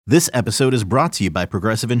This episode is brought to you by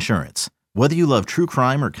Progressive Insurance. Whether you love true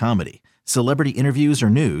crime or comedy, celebrity interviews or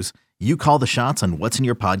news, you call the shots on what's in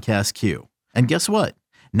your podcast queue. And guess what?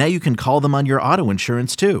 Now you can call them on your auto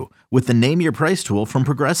insurance too with the Name Your Price tool from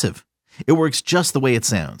Progressive. It works just the way it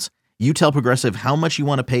sounds. You tell Progressive how much you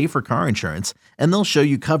want to pay for car insurance, and they'll show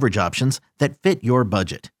you coverage options that fit your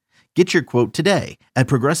budget. Get your quote today at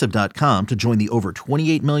Progressive.com to join the over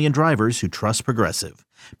 28 million drivers who trust Progressive.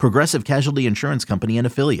 Progressive Casualty Insurance Company and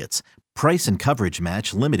Affiliates. Price and coverage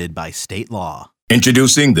match limited by state law.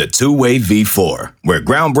 Introducing the two-way V4, where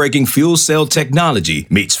groundbreaking fuel cell technology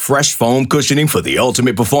meets fresh foam cushioning for the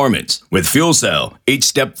ultimate performance. With fuel cell, each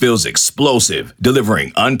step feels explosive,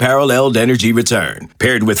 delivering unparalleled energy return.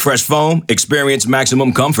 Paired with fresh foam, experience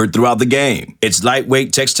maximum comfort throughout the game. Its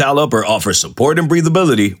lightweight textile upper offers support and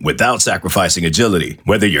breathability without sacrificing agility.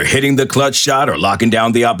 Whether you're hitting the clutch shot or locking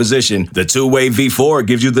down the opposition, the two-way V4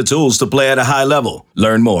 gives you the tools to play at a high level.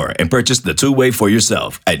 Learn more and purchase the two-way for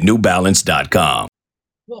yourself at newbalance.com.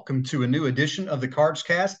 Welcome to a new edition of the Cards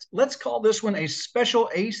Cast. Let's call this one a special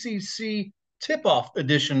ACC tip-off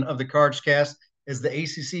edition of the Cards Cast, as the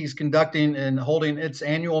ACC is conducting and holding its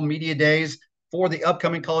annual media days for the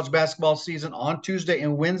upcoming college basketball season on Tuesday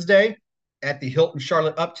and Wednesday at the Hilton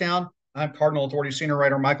Charlotte Uptown. I'm Cardinal Authority Senior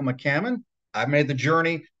Writer Michael McCammon. I've made the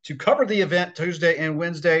journey to cover the event Tuesday and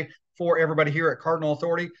Wednesday for everybody here at Cardinal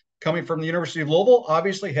Authority. Coming from the University of Louisville,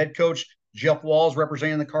 obviously, head coach Jeff Walz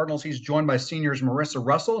representing the Cardinals. He's joined by seniors Marissa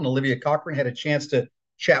Russell and Olivia Cochran. Had a chance to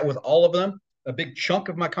chat with all of them. A big chunk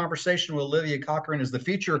of my conversation with Olivia Cochran is the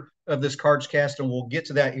feature of this Cards Cast, and we'll get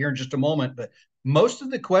to that here in just a moment. But most of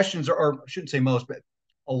the questions, or I shouldn't say most, but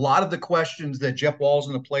a lot of the questions that Jeff Walz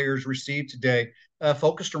and the players received today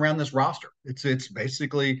focused around this roster. It's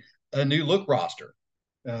basically a new look roster.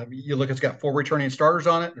 You look, it's got 4 returning starters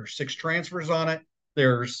on it. There's 6 transfers on it.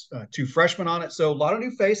 There's 2 freshmen on it. So a lot of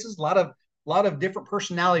new faces, a lot of different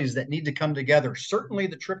personalities that need to come together. Certainly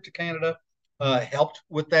the trip to Canada helped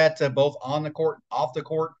with that, both on the court, off the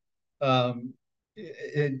court. And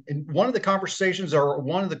one of the conversations, or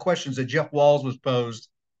one of the questions that Jeff Walz was posed,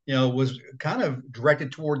 was kind of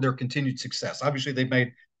directed toward their continued success. Obviously, they've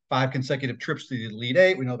made 5 consecutive trips to the Elite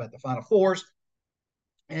Eight. We know about the Final Fours.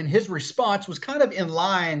 And his response was kind of in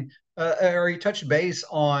line, or he touched base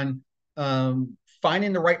on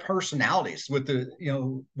finding the right personalities with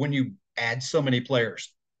when you add so many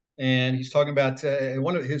players. And he's talking about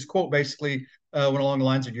one of his quote basically went along the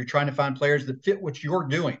lines of, you're trying to find players that fit what you're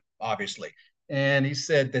doing, obviously. And he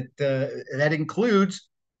said that that includes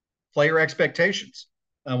player expectations.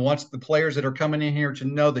 Wants the players that are coming in here to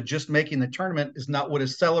know that just making the tournament is not what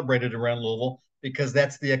is celebrated around Louisville, because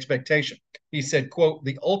that's the expectation. He said, quote,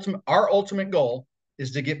 our ultimate goal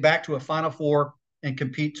is to get back to a Final Four and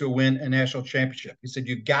compete to win a national championship. He said,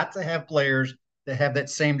 you've got to have players that have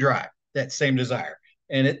that same drive, that same desire.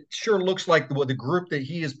 And it sure looks like the group that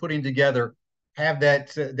he is putting together have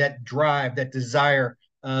that drive, that desire.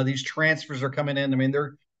 These transfers are coming in. I mean,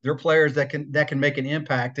 they're players that can make an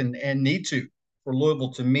impact and need to, for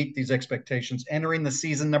Louisville to meet these expectations. Entering the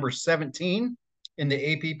season number 17 in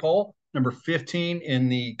the AP poll, number 15 in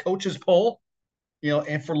the coaches poll,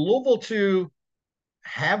 and for Louisville to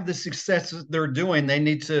have the successes they're doing, they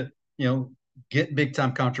need to, get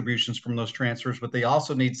big-time contributions from those transfers, but they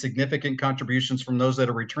also need significant contributions from those that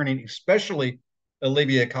are returning, especially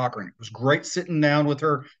Olivia Cochran. It was great sitting down with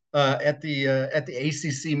her at the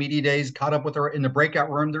ACC media days, caught up with her in the breakout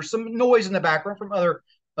room. There's some noise in the background from other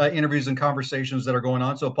interviews and conversations that are going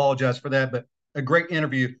on, so apologize for that, but a great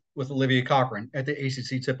interview with Olivia Cochran at the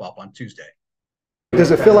ACC tip-off on Tuesday. Does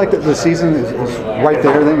it feel like that the season is right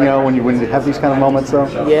there then, when you have these kind of moments, though?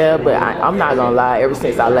 Yeah, but I'm not going to lie. Ever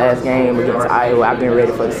since our last game against Iowa, I've been ready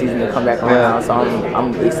for the season to come back around. So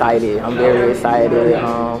I'm excited. I'm very excited.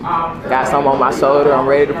 Got some on my shoulder. I'm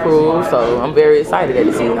ready to prove. So I'm very excited at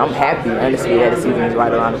the season. I'm happy, honestly, that the season is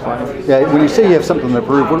right around the corner. Yeah, when you say you have something to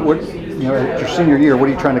prove, what at your senior year, what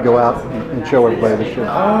are you trying to go out and show everybody this year?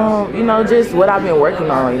 Just what I've been working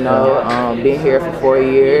on, being here for 4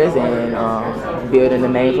 years and building a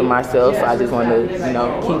name for myself. So I just want to,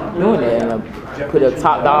 keep doing it and put a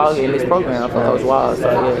top dog in this program for Coach Walz.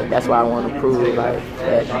 So yeah, that's why I want to prove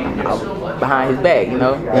that I'm behind his back,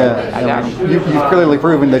 Yeah, I got him. You've clearly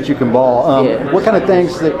proven that you can ball. Yeah. What kind of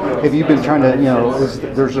things have you been trying to,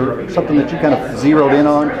 there's something that you kind of zeroed in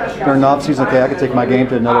on during the offseason? Okay, I could take my game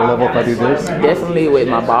to another level if I do this. Definitely with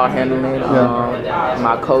my ball handling.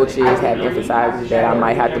 My coaches have emphasized that I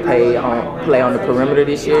might have to play on the perimeter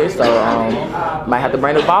this year, so might have to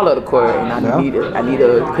bring the ball up the court, and I need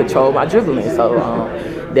to control my dribbling. So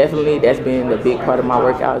definitely that's been a big part of my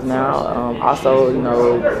workouts now. Also,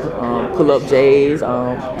 pull-up J's,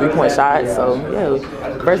 3-point shots. So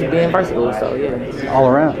being versatile. So all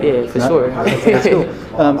around. Yeah, for sure. That's cool.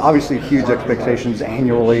 Obviously, huge expectations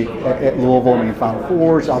annually at Louisville. I mean, Final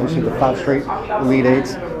Fours. Obviously, the 5 straight Elite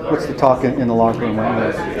Eights. What's the talk in the locker room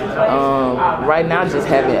right now? Right now, just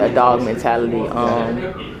having a dog mentality.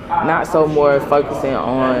 Not so more focusing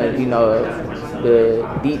on,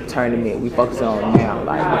 the deep tournament. We focusing on now,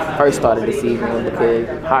 like the first start of the season, because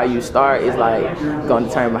how you start is like going to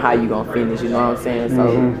determine how you gonna finish. You know what I'm saying?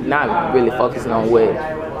 So not really focusing on what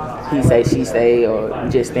he say, she say, or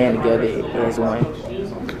just stand together as one.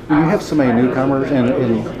 You have so many newcomers,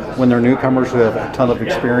 and when they're newcomers who have a ton of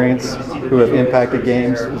experience, who have impacted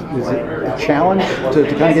games, is it a challenge to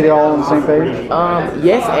kind of get it all on the same page?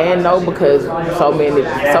 Yes and no, because so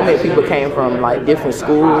many people came from like different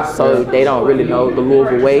schools, so they don't really know the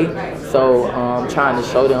Louisville way. So trying to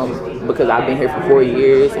show them, because I've been here for 4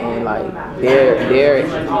 years, and like they're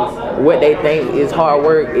what they think is hard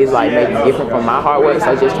work is like maybe different from my hard work.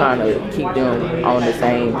 So just trying to keep them on the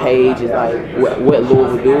same page is like what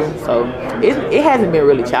Louisville do. So it hasn't been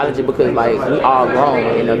really challenging, because like we all grown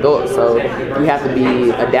and adults, so you have to be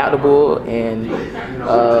adaptable and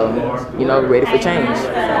ready for change.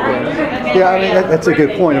 Yeah, I mean that's a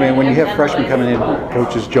good point. I mean, when you have freshmen coming in,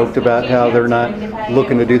 coaches joked about how they're not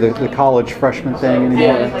looking to do the college freshman thing anymore.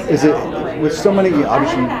 Yeah. Is it with so many?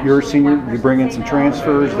 Obviously, you're a senior. You bring in some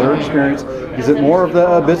transfers, their experience. Is it more of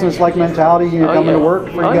the business-like mentality coming to work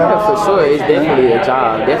for you guys? Yeah, for sure. It's definitely a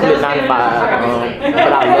job. Definitely 9 to 5.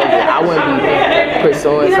 But I love it. I wouldn't be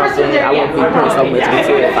pursuing something. I wouldn't be putting so much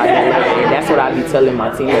into it if I didn't. And that's what I be telling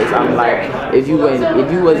my teammates. I'm like, if you didn't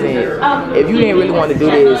really want to do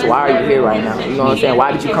this, why are you here right now? You know what I'm saying?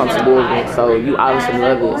 Why did you come to Louisville? So you obviously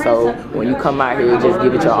love it. So when you come out here, just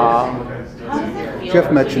give it your all.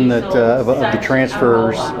 Jeff mentioned that of the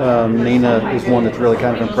transfers, Nina is one that's really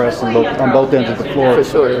kind of impressed on both ends of the floor. For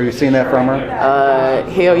sure. Have you seen that from her?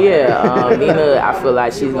 Hell yeah. Nina, I feel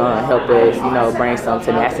like she's going to help us, bring some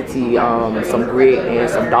tenacity, some grit, and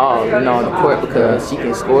some dog, on the court, because she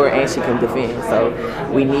can score and she can defend. So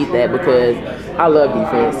we need that, because I love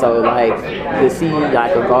defense. So, like, to see,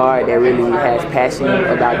 like, a guard that really has passion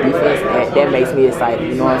about defense, that makes me excited.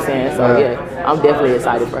 You know what I'm saying? So, I'm definitely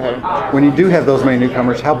excited for her. When you do have those many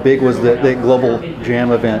newcomers, how big was that global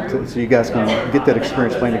jam event so you guys can get that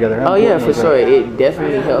experience playing together? Oh yeah, for sure. It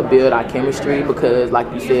definitely helped build our chemistry, because like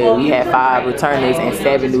you said, we had 5 returners and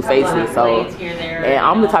 7 new faces. So, and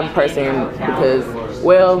I'm the type of person, because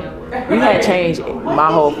we had changed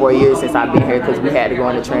my whole 4 years since I've been here, because we had to go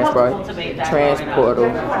into transfer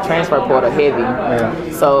portal heavy.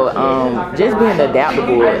 Yeah. So just being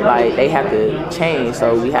adaptable, like they have to change,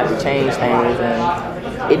 so we have to change things,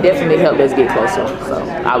 and it definitely helped us get closer. So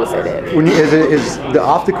I would say that. Is the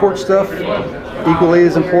off the court stuff equally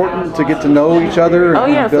as important to get to know each other? Oh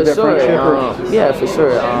yeah, build for that sure. friendship, Yeah, for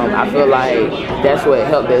sure. I feel like that's what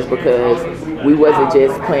helped us, because we wasn't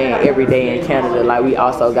just playing every day in Canada. Like, we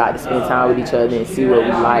also got to spend time with each other and see what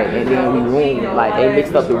we like, and then we room. Like, they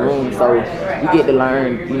mixed up the room, so you get to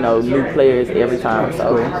learn, new players every time.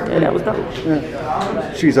 So yeah, that was dope.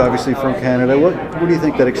 Yeah. She's obviously from Canada. What do you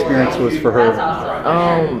think that experience was for her?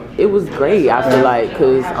 It was great. I feel like,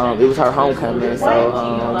 because it was her homecoming, so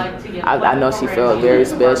I know she felt very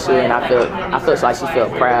special, and I felt like she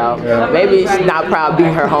felt proud. Yeah. Maybe she's not proud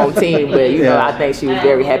being her home team, but I think she was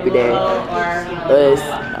very happy that us,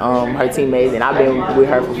 her teammates, and I've been with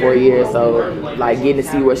her for 4 years, so like getting to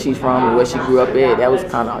see where she's from and where she grew up at, that was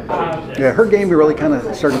kind of dope. Yeah, her game really kind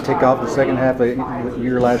of started to take off the second half of the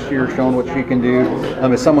year last year, showing what she can do.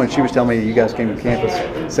 As someone, she was telling me you guys came to campus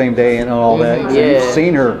same day and all that. So you've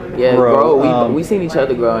seen her grow. We seen each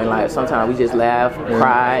other grow, and like sometimes we just laugh,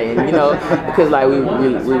 cry, and because like we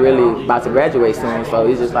really about to graduate soon, so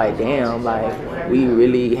it's just like, damn, like we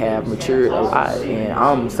really have matured a lot, and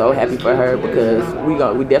I'm so happy for her, because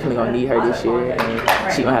we definitely gonna need her this year,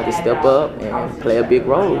 and she gonna have to step up and play a big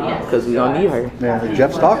role, because we gonna need her. Yeah,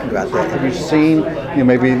 Jeff's talking about that. Have you seen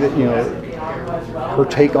maybe her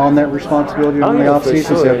take on that responsibility in the offseason?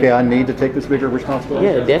 Sure. Say, okay, I need to take this bigger responsibility.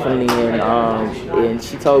 Yeah, definitely. And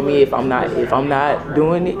she told me if I'm not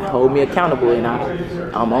doing it, hold me accountable. And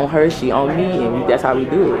I'm on her, she on me, and that's how we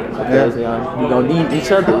do it, because we gonna need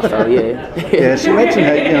each other. So yeah. Yeah, she mentioned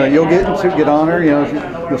that you'll get on her,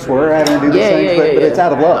 you'll swear at her and do these things, but it's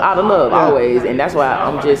out of love. Out of love, always. And that's why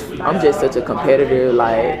I'm just such a competitor.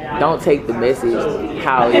 Like, don't take the message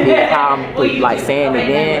how I'm like saying it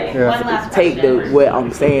then. Yeah. Take the what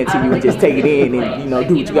I'm saying to you and just take it in and,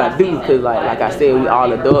 do what you got to do. Because, like I said, we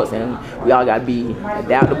all adults and we all got to be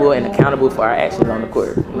adaptable and accountable for our actions on the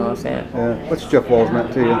court. You know what I'm saying? Yeah. What's Jeff Walls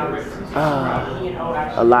meant to you?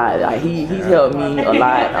 A lot. Like, he's helped me a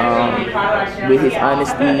lot with his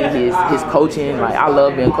honesty, his coaching. Like, I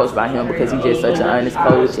love being coached by him because he's just such an honest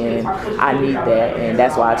coach, and I need that. And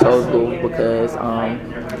that's why I chose Lou, because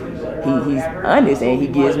he's honest and he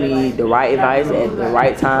gives me the right advice at the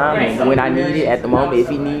right time and when I need it at the moment. If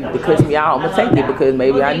he needs to cuss me out, I'm gonna take it because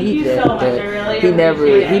maybe I need that. But he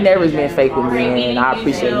never has been fake with me, and I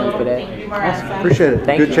appreciate him for that. Awesome. Appreciate it.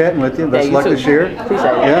 Thank Good you. chatting with you. Best luck this year.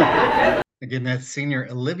 Appreciate it. Yeah. Again, that's senior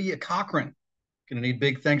Olivia Cochran. Going to need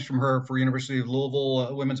big thanks from her for University of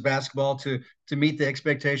Louisville women's basketball to meet the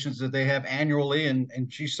expectations that they have annually,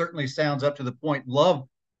 and she certainly sounds up to the point. Love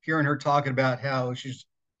hearing her talking about how she's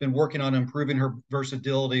been working on improving her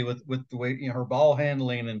versatility with the way, her ball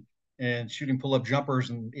handling and shooting pull-up jumpers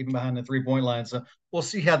and even behind the three-point line. So we'll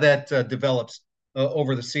see how that develops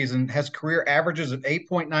over the season. Has career averages of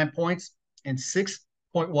 8.9 points and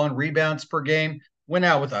 6.1 rebounds per game. Went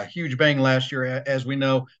out with a huge bang last year, as we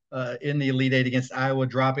know, in the Elite Eight against Iowa,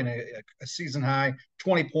 dropping a season high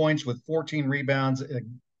 20 points with 14 rebounds,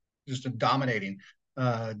 just a dominating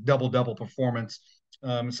double-double performance.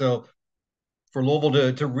 So for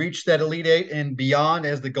Louisville to reach that Elite Eight and beyond,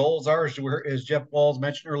 as the goals are, as Jeff Walls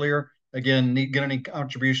mentioned earlier, again, going to need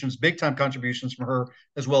contributions, big-time contributions from her,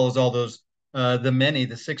 as well as all those,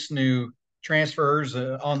 the 6 new transfers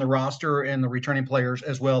on the roster and the returning players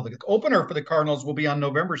as well. The opener for the Cardinals will be on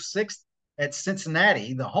November 6th at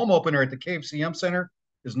Cincinnati. The home opener at the KFCM Center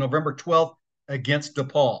is November 12th against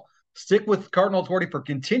DePaul. Stick with Cardinal Authority for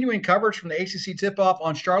continuing coverage from the ACC tip-off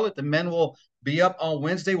on Charlotte. The men will be up on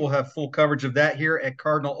Wednesday. We'll have full coverage of that here at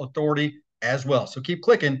Cardinal Authority as well. So keep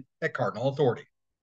clicking at Cardinal Authority.